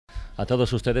a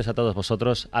todos ustedes, a todos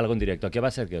vosotros, algo en directo. ¿Qué va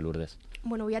a ser qué, Lourdes?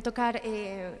 Bueno, voy a tocar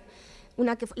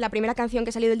la primera canción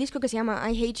que salió del disco, que se llama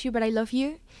I Hate You But I Love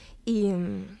You, y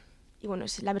bueno,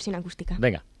 es la versión acústica.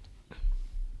 Venga.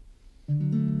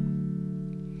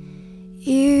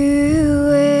 You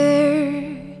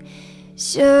were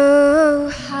so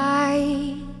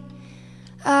high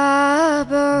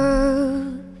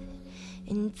above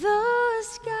in the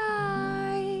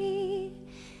sky,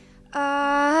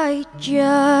 I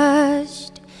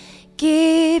just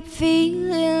keep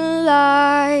feeling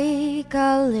like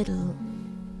a little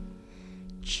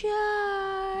child.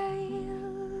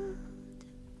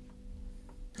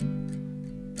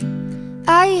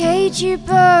 I hate you,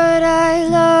 but I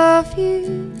love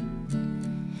you.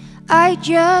 I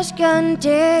just can't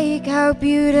take how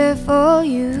beautiful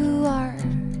you are.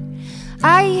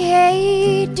 I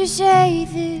hate to say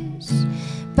this,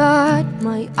 but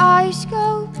my eyes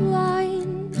go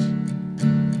blind.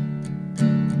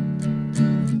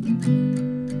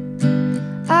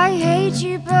 I hate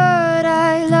you, but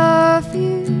I love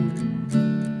you.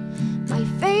 My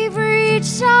favorite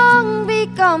song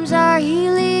becomes a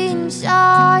healing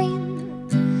sign.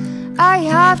 I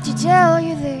have to tell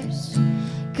you this,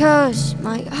 'cause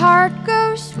my heart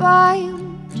goes wild.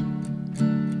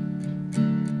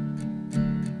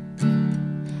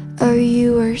 Oh,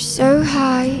 you were so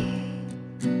high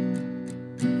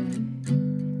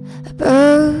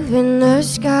above in the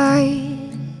sky.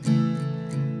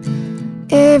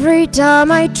 Every time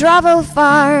I travel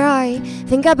far, I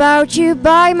think about you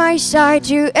by my side.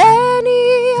 To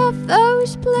any of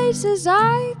those places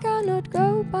I cannot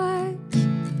go back.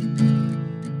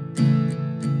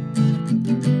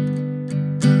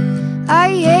 I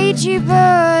hate you,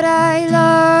 but I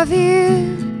love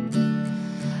you.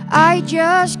 I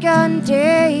just can't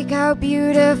take how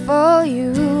beautiful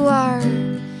you are.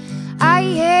 I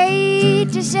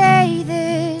hate to say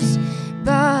this,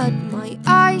 but my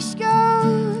eyes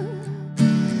go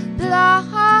blind.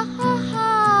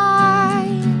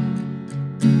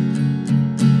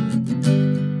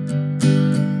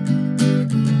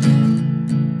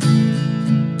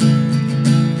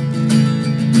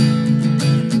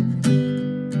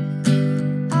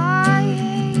 I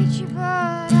hate you,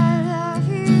 but I love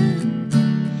you.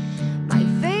 My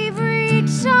favorite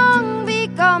song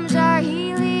becomes a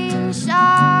healing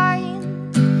sign.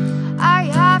 I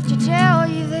have to tell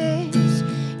you this,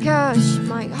 'cause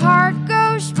my heart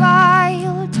goes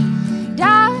wild.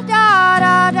 Da da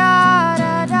da da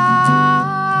da da.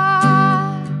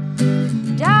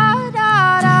 Da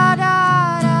da da da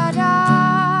da da.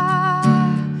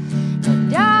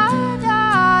 Da da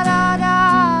da da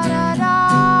da da.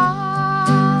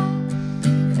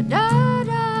 Da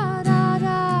da da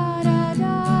da da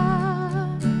da.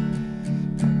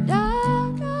 Da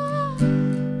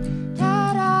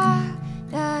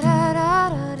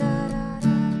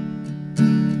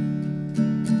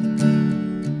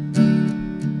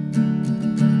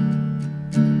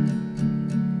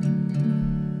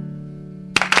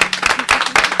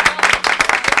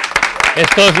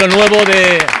Esto es lo nuevo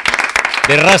de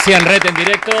Russian Red en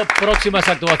directo. Próximas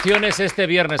actuaciones este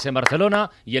viernes en Barcelona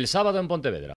y el sábado en Pontevedra.